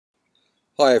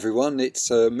Hi everyone, it's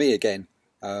me again.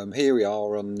 Here we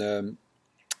are on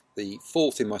the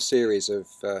fourth in my series of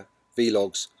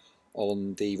vlogs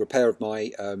on the repair of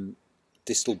my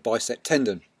distal bicep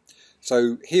tendon.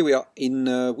 So here we are in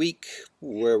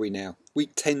where are we now?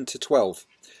 Week 10 to 12.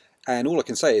 And all I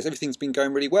can say is everything's been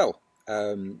going really well.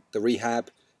 The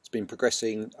rehab has been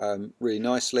progressing really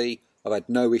nicely. I've had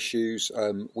no issues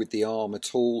with the arm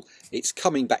at all. It's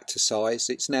coming back to size.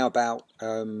 It's now about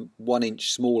 1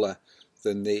 inch smaller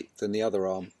than the other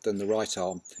arm, than the right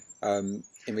arm. In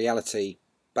reality,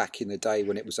 back in the day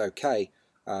when it was okay,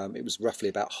 it was roughly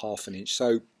about half an inch.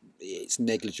 So it's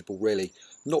negligible really.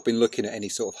 I've not been looking at any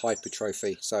sort of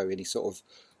hypertrophy, so any sort of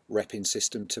repping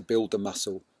system to build the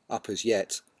muscle up as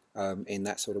yet. In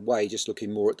that sort of way, just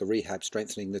looking more at the rehab,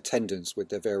 strengthening the tendons with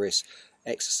the various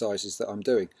exercises that I'm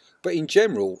doing. But in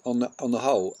general, on the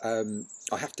whole,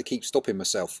 I have to keep stopping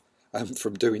myself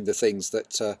from doing the things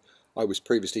that I was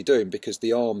previously doing, because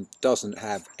the arm doesn't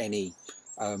have any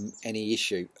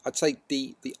issue. I'd say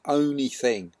the only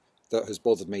thing that has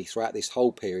bothered me throughout this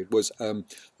whole period was a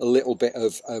little bit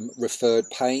of referred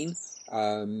pain,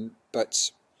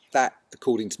 but that,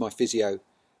 according to my physio,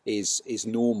 is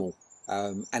normal.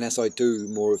 And as I do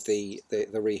more of the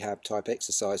rehab type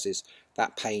exercises,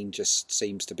 that pain just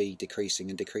seems to be decreasing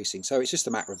and decreasing. So it's just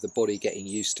a matter of the body getting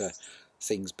used to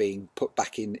things being put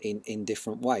back in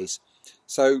different ways.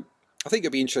 So I think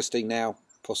it'll be interesting now,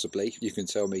 possibly, you can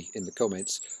tell me in the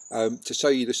comments, to show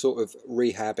you the sort of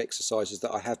rehab exercises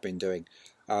that I have been doing.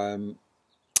 And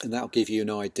that'll give you an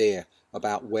idea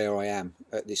about where I am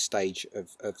at this stage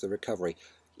of the recovery.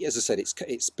 As I said,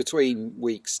 it's between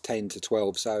weeks 10 to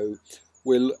 12, so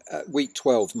we'll, at week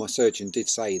 12 my surgeon did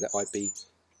say that I'd be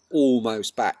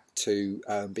almost back to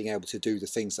being able to do the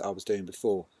things that I was doing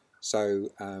before. So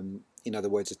in other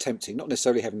words, attempting, not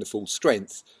necessarily having the full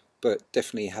strength, but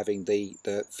definitely having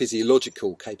the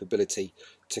physiological capability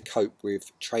to cope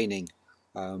with training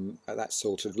at that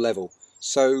sort of level.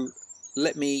 So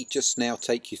let me just now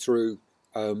take you through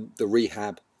the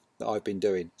rehab that I've been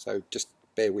doing. So just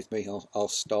bear with me, I'll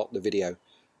start the video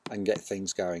and get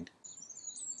things going.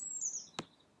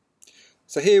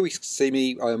 So here we see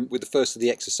me with the first of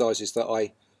the exercises that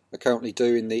I currently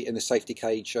do in the safety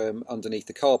cage underneath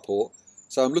the carport.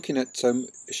 So I'm looking at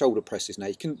shoulder presses now.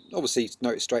 You can obviously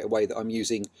notice straight away that I'm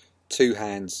using two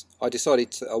hands. I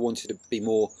decided I wanted to be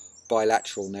more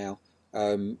bilateral now,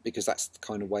 because that's the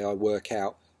kind of way I work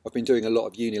out. I've been doing a lot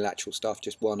of unilateral stuff,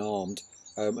 just one-armed,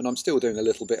 and I'm still doing a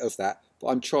little bit of that, but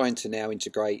I'm trying to now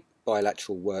integrate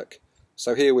bilateral work.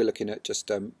 So here we're looking at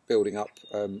just building up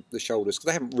the shoulders, because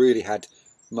I haven't really had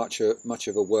much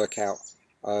of a workout.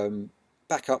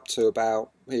 Back up to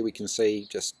about, here we can see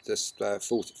just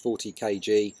 40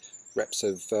 kg, reps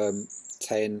of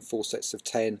 10, 4 sets of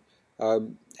 10.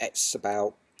 It's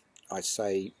about, I'd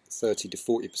say, 30 to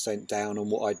 40% down on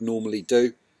what I'd normally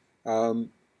do.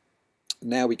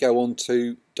 Now we go on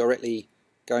to directly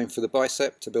going for the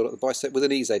bicep, to build up the bicep with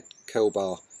an EZ curl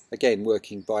bar. Again,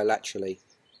 working bilaterally,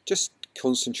 just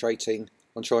concentrating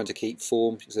on trying to keep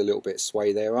form. There's a little bit of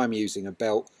sway there. I'm using a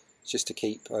belt just to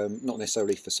keep, not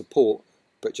necessarily for support,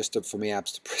 but just for my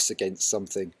abs to press against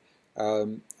something.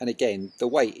 And again, the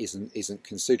weight isn't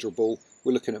considerable.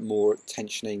 We're looking at more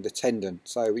tensioning the tendon.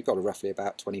 So we've got roughly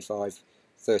about 25,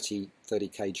 30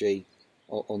 kg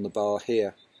on the bar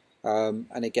here.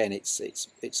 And again,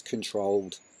 it's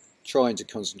controlled, trying to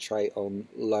concentrate on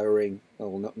lowering,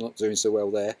 well, not doing so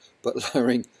well there, but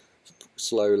lowering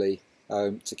slowly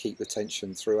to keep the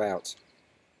tension throughout.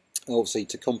 Obviously,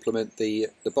 to complement the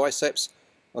biceps,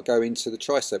 I'll go into the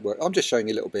tricep work. I'm just showing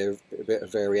you a bit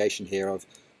of variation here. I'm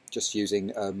just using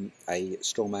a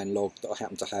strongman log that I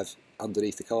happen to have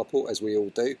underneath the carport, as we all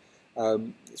do.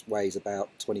 It weighs about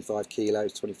 25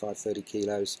 kilos, 25, 30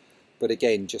 kilos. But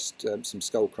again, just some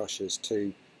skull crushers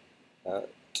to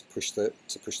push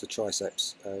the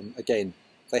triceps. Again,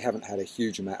 they haven't had a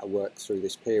huge amount of work through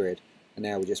this period, and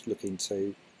now we're just looking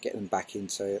to get them back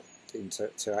into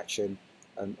action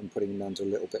and putting them under a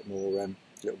little bit more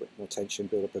tension,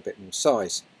 build up a bit more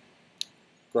size.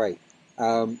 Great.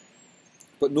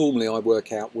 But normally I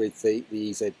work out with the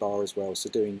EZ bar as well, so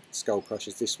doing skull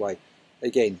crushers this way.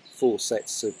 Again, 4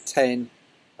 sets of 10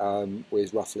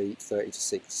 with roughly 30 to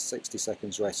 60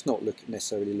 seconds rest. Not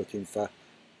necessarily looking for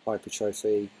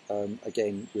hypertrophy.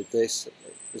 Again, with this,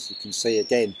 as you can see,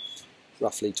 again,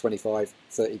 roughly 25,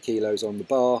 30 kilos on the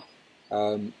bar.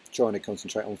 Trying to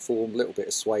concentrate on form, a little bit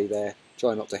of sway there.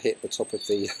 Try not to hit the top of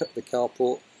the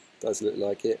carport. Does look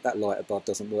like it. That light above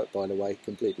doesn't work, by the way,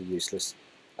 completely useless.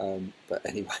 But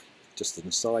anyway, just an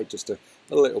aside, just a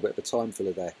little bit of a time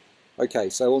filler there. Okay,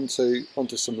 so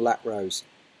onto some lat rows.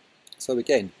 So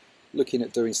again, looking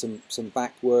at doing some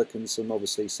back work and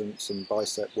obviously some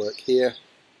bicep work here,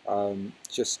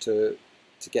 just to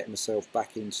get myself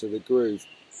back into the groove,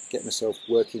 get myself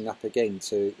working up again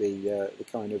to the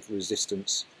kind of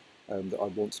resistance that I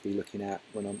want to be looking at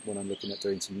when I'm looking at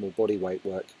doing some more body weight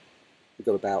work. We've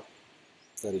got about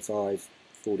 35,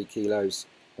 40 kilos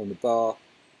on the bar.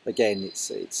 Again,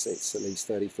 it's at least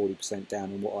 30-40%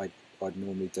 down on what I'd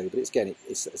normally do, but it's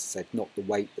as I said, not the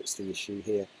weight that's the issue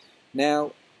here.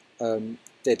 Now,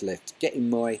 deadlift, getting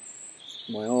my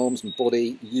arms and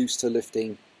body used to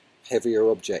lifting heavier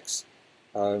objects.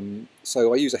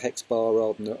 So I use a hex bar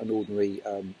rather than an ordinary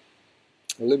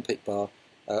Olympic bar.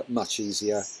 Much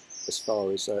easier as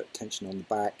far as tension on the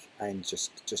back and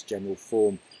just general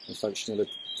form and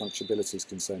functionality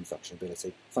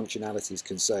is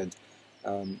concerned.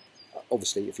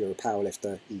 Obviously, if you're a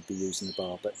powerlifter, you'd be using the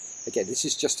bar. But again, this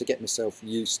is just to get myself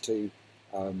used to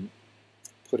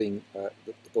putting the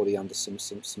body under some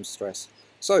stress.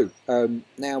 So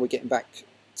now we're getting back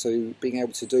to being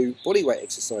able to do body weight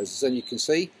exercises, and you can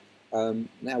see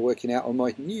now working out on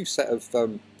my new set of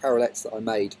parallettes that I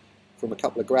made from a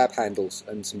couple of grab handles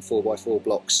and some 4x4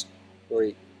 blocks.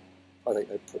 I think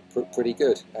they're pretty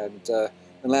good, and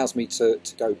allows me to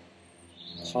go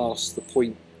past the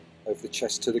point of the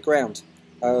chest to the ground,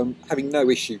 having no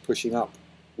issue pushing up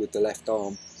with the left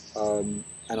arm, and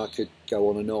I could go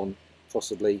on and on,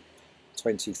 possibly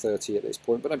 20, 30 at this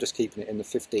point, but I'm just keeping it in the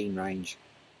 15 range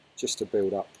just to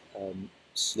build up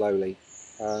slowly.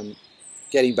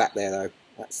 Getting back there though,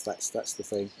 that's the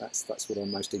thing. That's what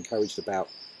I'm most encouraged about.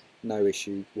 No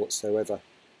issue whatsoever.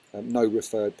 No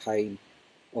referred pain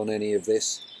on any of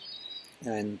this,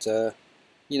 and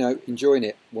you know, enjoying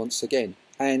it once again,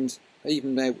 and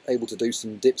even now able to do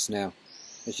some dips now,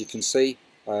 as you can see,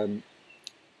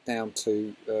 down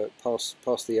to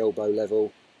past the elbow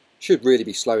level. Should really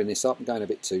be slowing this up. I'm going a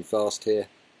bit too fast here.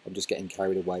 I'm just getting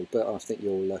carried away, but I think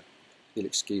you'll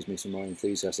excuse me for my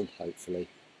enthusiasm. Hopefully,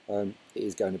 it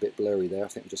is going a bit blurry there. I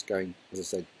think I'm just going, as I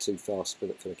said, too fast for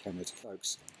the camera to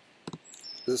focus.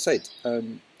 As I said,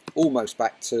 almost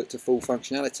back to full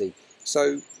functionality.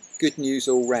 So good news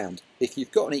all round. If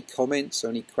you've got any comments or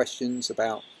any questions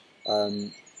about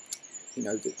you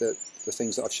know, the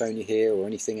things that I've shown you here, or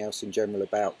anything else in general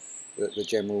about the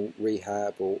general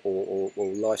rehab or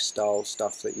lifestyle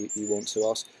stuff that you want to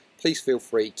ask, please feel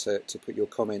free to put your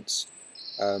comments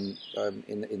in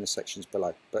the sections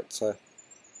below. But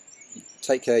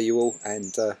take care, you all,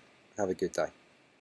 and have a good day.